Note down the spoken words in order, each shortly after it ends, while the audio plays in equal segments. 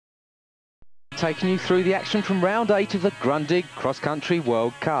taking you through the action from round 8 of the Grundig Cross Country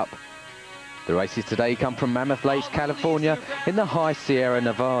World Cup. The races today come from Mammoth Lakes, California, in the high Sierra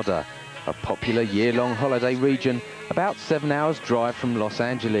Nevada, a popular year-long holiday region about 7 hours drive from Los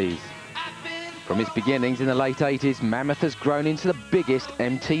Angeles. From its beginnings in the late 80s, Mammoth has grown into the biggest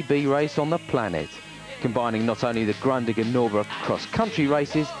MTB race on the planet, combining not only the Grundig and Norva cross-country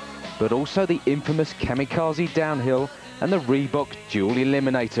races, but also the infamous Kamikaze Downhill and the Reebok Dual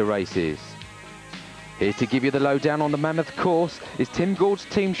Eliminator races. Here to give you the lowdown on the Mammoth course is Tim Gould's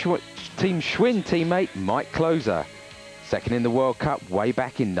Team Schwinn teammate Mike Closer, second in the World Cup way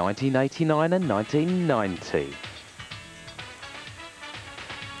back in 1989 and 1990.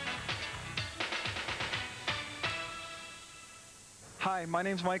 Hi, my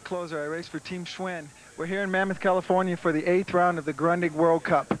name's Mike Closer. I race for Team Schwinn. We're here in Mammoth, California for the 8th round of the Grundig World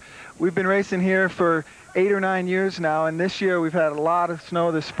Cup. We've been racing here for 8 or 9 years now, and this year we've had a lot of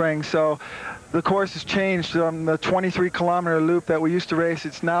snow this spring, so the course has changed from the 23-kilometer loop that we used to race.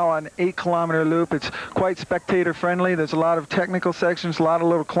 It's now an 8-kilometer loop. It's quite spectator-friendly. There's a lot of technical sections, a lot of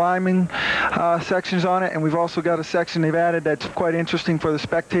little climbing sections on it, and we've also got a section they've added that's quite interesting for the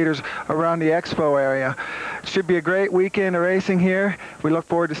spectators around the expo area. It should be a great weekend of racing here. We look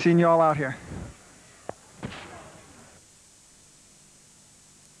forward to seeing you all out here.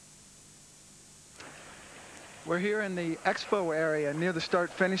 We're here in the expo area near the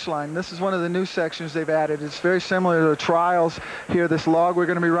start-finish line. This is one of the new sections they've added. It's very similar to the trials here, this log we're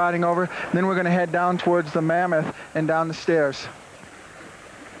going to be riding over. Then we're going to head down towards the Mammoth and down the stairs.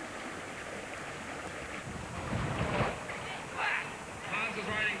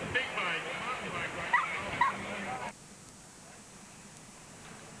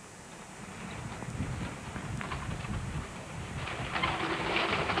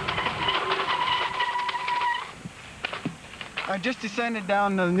 I just descended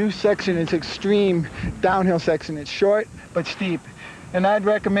down the new section. It's extreme downhill section. It's short but steep. And I'd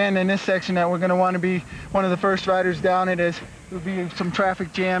recommend in this section that we're going to want to be one of the first riders down it, as there will be some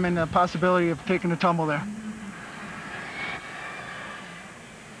traffic jam and the possibility of taking a tumble there.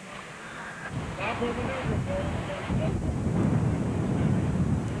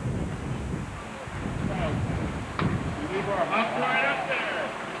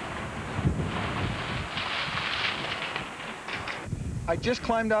 I just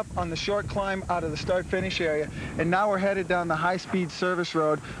climbed up on the short climb out of the start-finish area, and now we're headed down the high-speed service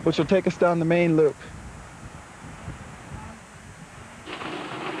road, which will take us down the main loop.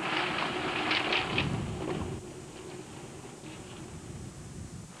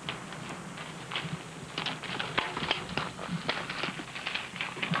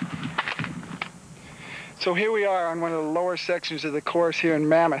 So here we are on one of the lower sections of the course here in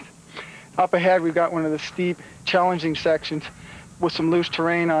Mammoth. Up ahead we've got one of the steep, challenging sections with some loose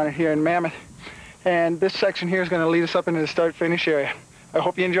terrain on it here in Mammoth. And this section here is going to lead us up into the start-finish area. I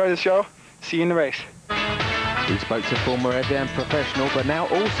hope you enjoy the show. See you in the race. We spoke to former Evian professional, but now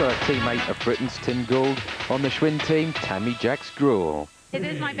also a teammate of Britain's Tim Gould on the Schwinn team, Tammy Jacks-Gruel. It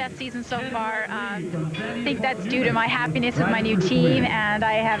is my best season so far. I think that's due to my happiness with my new team, and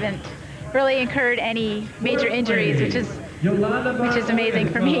I haven't really incurred any major injuries, which is amazing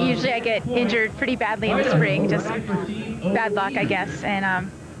for me. Usually I get injured pretty badly in the spring, just bad luck, I guess. And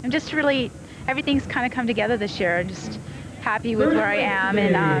I'm just really, everything's kind of come together this year. I'm just happy with where I am,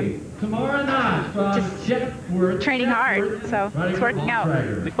 and just training hard, so it's working out.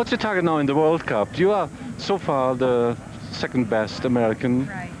 What's your target now in the World Cup? You are so far the second best American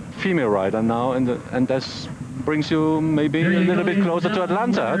female rider now, and that brings you maybe a little bit closer to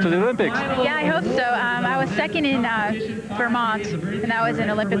Atlanta, to the Olympics. Yeah, I hope so. I was second in Vermont, and that was an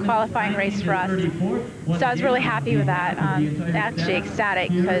Olympic qualifying race for us. So I was really happy with that. Actually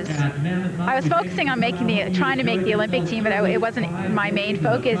ecstatic, because I was focusing on trying to make the Olympic team, but it wasn't my main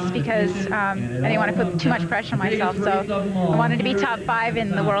focus, because I didn't want to put too much pressure on myself. So I wanted to be top 5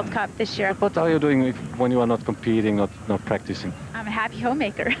 in the World Cup this year. What are you doing when you are not competing, not practicing? I'm a happy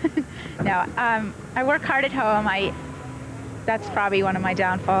homemaker. No, I work hard at home. That's probably one of my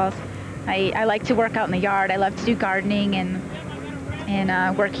downfalls. I like to work out in the yard. I love to do gardening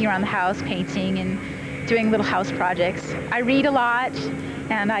and working around the house, painting and doing little house projects. I read a lot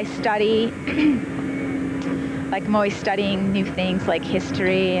and I study. Like I'm always studying new things like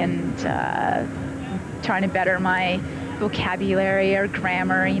history and trying to better my vocabulary or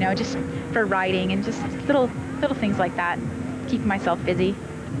grammar, you know, just for writing and just little things like that. Keeping myself busy.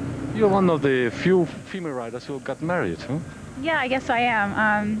 You're one of the few female riders who got married, huh? Yeah, I guess I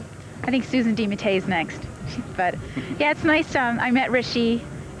am. I think Susan DiMattei's next. But yeah, it's nice. I met Rishi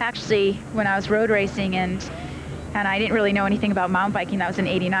actually when I was road racing, and and I didn't really know anything about mountain biking. That was in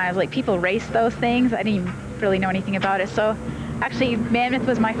 '89. I was like, people race those things. I didn't even really know anything about it. So actually, Mammoth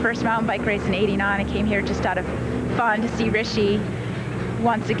was my first mountain bike race in '89. I came here just out of fun to see Rishi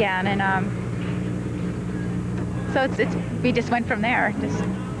once again, and so we just went from there. Just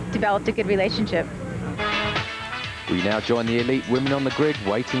developed a good relationship. We now join the elite women on the grid,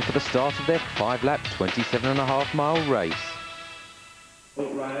 waiting for the start of their 5-lap, 27.5-mile race.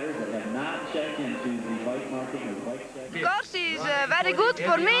 Riders that have not checked into the bike marking or bike check. Of course, it's very good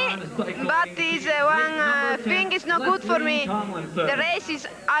for me, but is one thing is not good for me. The race is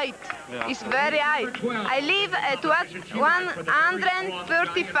height. It's very high. I live at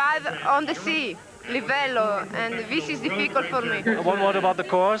 135 on the sea. Livello, and this is difficult for me. What about the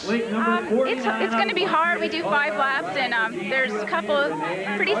course? It's going to be hard. We do 5 laps, and there's a couple of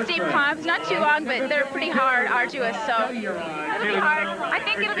pretty steep climbs. Not too long, but they're pretty hard, arduous. So it'll be hard. I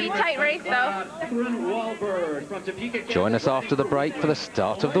think it'll be a tight race, though. Join us after the break for the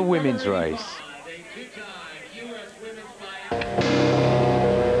start of the women's race.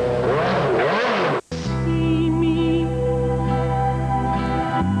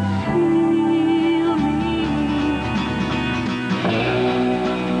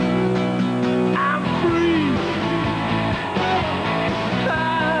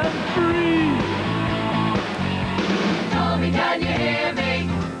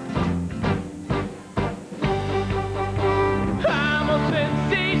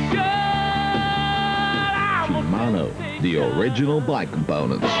 The original bike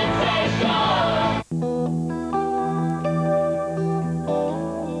components.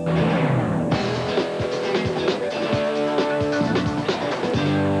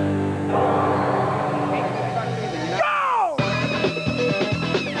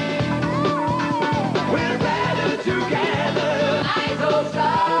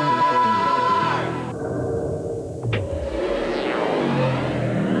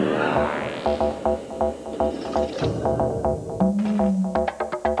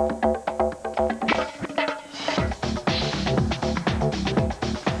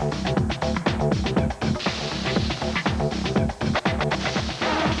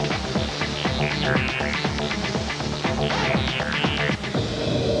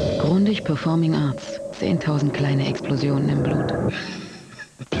 Grundig Performing Arts. 10.000 kleine Explosionen im Blut.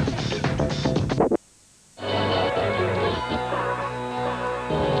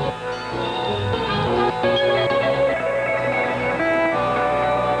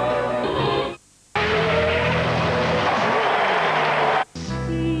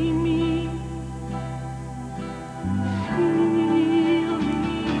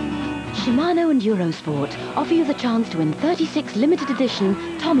 Shimano and Eurosport offer you the chance to win 36 limited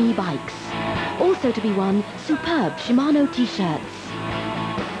edition Tommy bikes. Also to be won, superb Shimano t-shirts.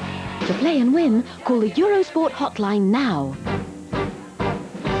 To play and win, call the Eurosport hotline now.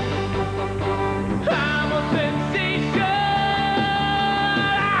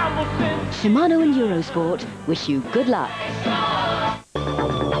 Shimano and Eurosport wish you good luck.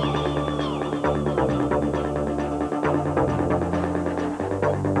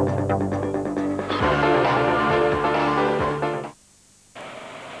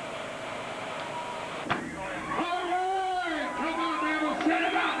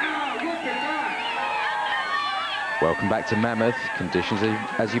 Welcome back to Mammoth. Conditions,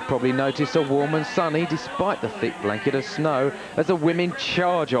 as you probably noticed, are warm and sunny despite the thick blanket of snow as the women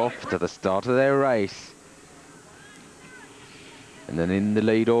charge off to the start of their race. And then in the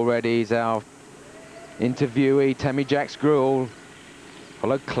lead already is our interviewee, Tammy Jacks-Gruel,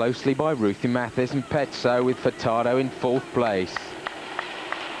 followed closely by Ruthie Mathis and Petso, with Furtado in 4th place.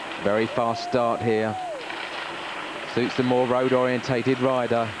 Very fast start here. Suits the more road-orientated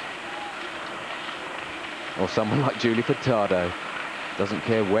rider. Or someone like Julie Furtado. Doesn't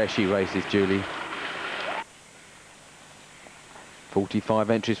care where she races, Julie. 45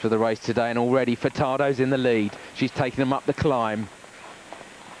 entries for the race today, and already Furtado's in the lead. She's taking them up the climb.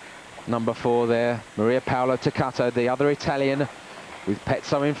 Number 4 there, Maria Paola Toccato, the other Italian, with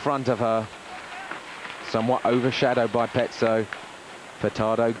Petso in front of her. Somewhat overshadowed by Petso.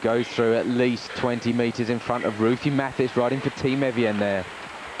 Furtado goes through at least 20 metres in front of Ruthie Mathis, riding for Team Evian there.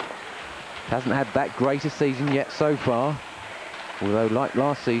 Hasn't had that great a season yet so far, although like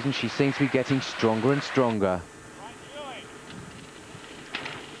last season she seems to be getting stronger and stronger.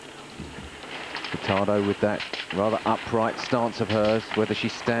 Furtado with that rather upright stance of hers, whether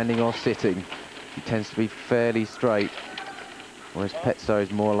she's standing or sitting, she tends to be fairly straight, whereas Petso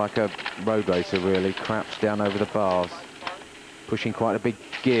is more like a road racer really, crouched down over the bars, pushing quite a big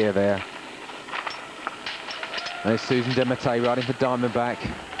gear there. And there's Susan Dematteis riding for Diamondback.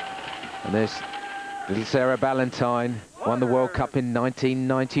 And there's Little Sarah Ballantyne won the World Cup in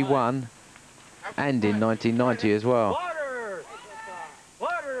 1991 and in 1990 as well.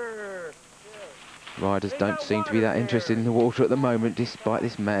 Riders don't seem to be that interested in the water at the moment, despite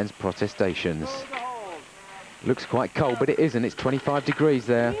this man's protestations. Looks quite cold, but it isn't. It's 25 degrees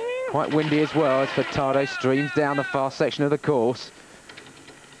there. Quite windy as well as Furtado streams down the fast section of the course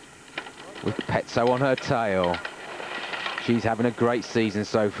with Petso on her tail. She's having a great season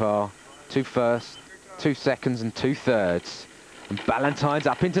so far. 2 firsts, 2 seconds and 2 thirds. And Ballantyne's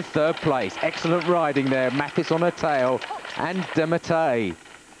up into 3rd place. Excellent riding there. Mathis on her tail and Dematei.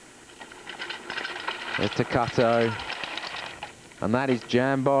 There's Takato. And that is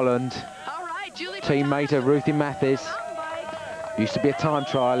Jan Bolland, teammate of Ruthie Mathis. Used to be a time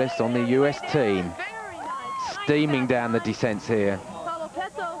trialist on the US team. Steaming down the descents here.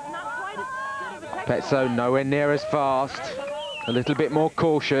 Petso nowhere near as fast. A little bit more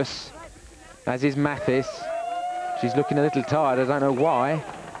cautious, as is Mathis. She's looking a little tired, I don't know why.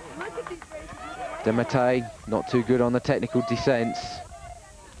 Dematei not too good on the technical descents.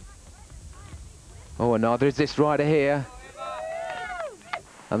 Oh, and neither is this rider here.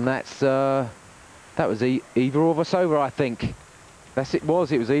 And that's, that was Eva Orvasova, I think. It was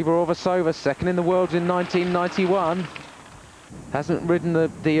Eva Orvasova, 2nd in the world in 1991. Hasn't ridden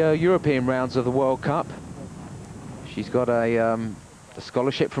the European rounds of the World Cup. She's got a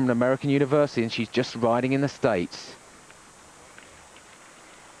scholarship from an American university and she's just riding in the States.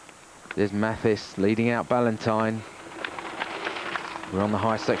 There's Mathis leading out Ballantyne. We're on the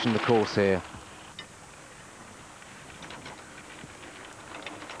high section of the course here.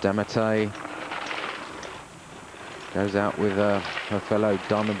 Dematei goes out with her fellow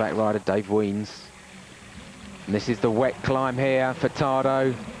Diamondback rider Dave Weens. And this is the wet climb here.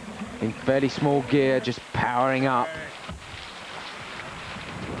 Furtado in fairly small gear, just powering up.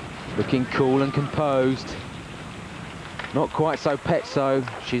 Looking cool and composed. Not quite so Petso.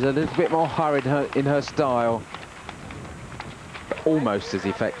 She's a little bit more hurried in her style. But almost as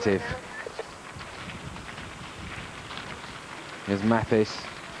effective. Here's Mathis.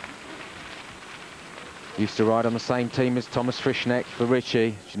 Used to ride on the same team as Thomas Frischneck for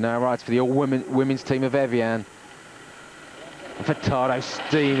Ritchie. She now rides for the all-women's team of Evian. And Furtado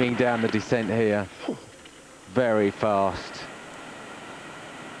steaming down the descent here. Very fast.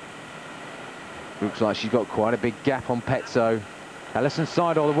 Looks like she's got quite a big gap on Petso. Alison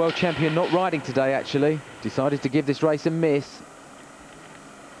Seidel, the world champion, not riding today actually. Decided to give this race a miss.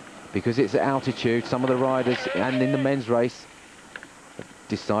 Because it's at altitude, some of the riders, and in the men's race,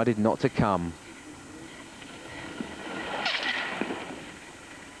 decided not to come.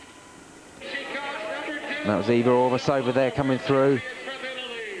 And that was Eva Orvasova there coming through.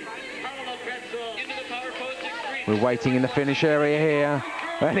 We're waiting in the finish area here.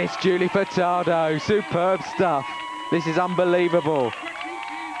 And it's Julie Furtado. Superb stuff. This is unbelievable.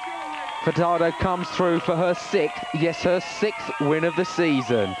 Furtado comes through for her 6th, yes, her 6th win of the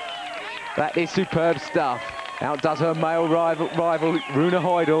season. That is superb stuff. Outdoes her male rival Runa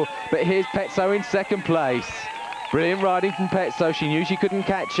Heudel. But here's Petso in 2nd place. Brilliant riding from Petso. She knew she couldn't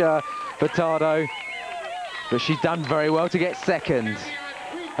catch Furtado. But she's done very well to get 2nd.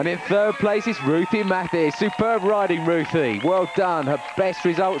 And in 3rd place is Ruthie Mathis. Superb riding, Ruthie. Well done. Her best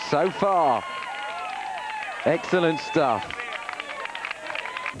result so far. Excellent stuff.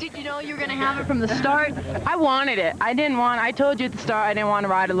 Did you know you were going to have it from the start? I wanted it. I told you at the start I didn't want to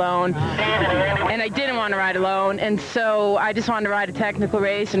ride alone. And I didn't want to ride alone. And so I just wanted to ride a technical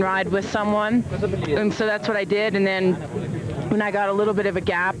race and ride with someone. And so that's what I did. And then when I got a little bit of a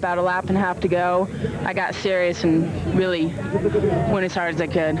gap, about a lap and a half to go, I got serious and really went as hard as I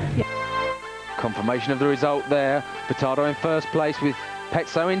could. Confirmation of the result there. Furtado in 1st place with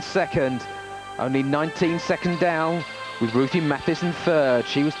Petso in 2nd. Only 19 seconds down with Ruthie Mathis in 3rd.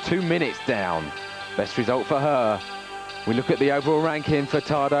 She was 2 minutes down. Best result for her. We look at the overall ranking.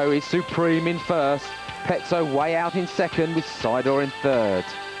 Furtado is supreme in 1st. Petso way out in 2nd with Seidel in 3rd.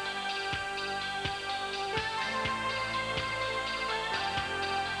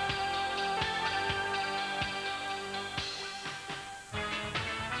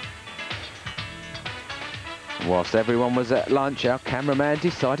 Whilst everyone was at lunch, our cameraman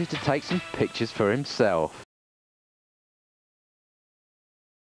decided to take some pictures for himself.